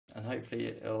hopefully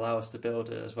it'll allow us to build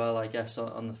it as well, I guess,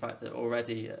 on the fact that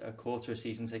already a quarter of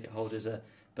season ticket holders are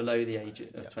below the age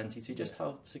of 22. Just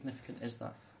how significant is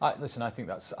that? I think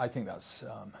that's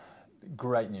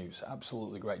great news,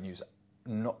 absolutely great news.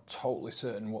 Not totally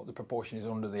certain what the proportion is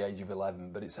under the age of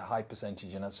 11, but it's a high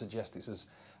percentage, and I'd suggest it's as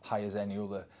high as any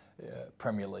other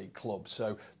Premier League club.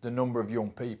 So the number of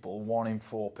young people, 1 in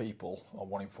 4 people, or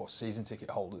 1 in 4 season ticket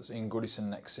holders in Goodison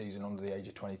next season under the age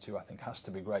of 22, I think has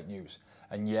to be great news.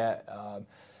 And yet,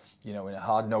 in a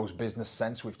hard-nosed business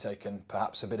sense, we've taken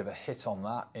perhaps a bit of a hit on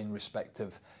that in respect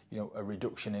of, a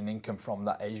reduction in income from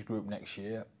that age group next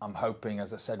year. I'm hoping,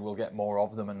 as I said, we'll get more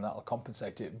of them and that'll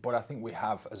compensate it. But I think we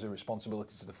have, as a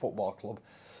responsibility to the football club,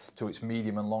 to its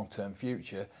medium and long-term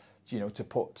future, to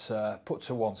put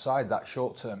to one side that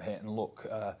short-term hit and look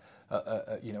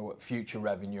at future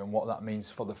revenue and what that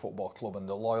means for the football club. And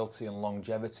the loyalty and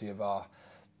longevity of our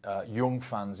young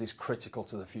fans is critical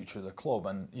to the future of the club.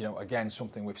 And again,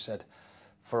 something we've said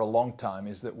for a long time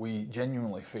is that we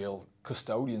genuinely feel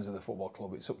custodians of the football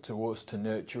club. It's up to us to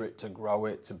nurture it, to grow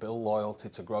it, to build loyalty,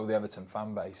 to grow the Everton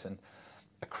fan base. And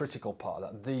a critical part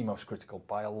of that, the most critical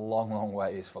by a long, long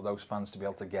way, is for those fans to be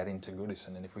able to get into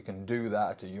Goodison. And if we can do that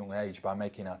at a young age by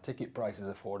making our ticket prices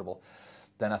affordable,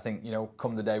 then I think,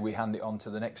 come the day we hand it on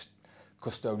to the next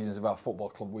custodians of our football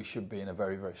club, we should be in a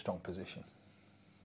very, very strong position.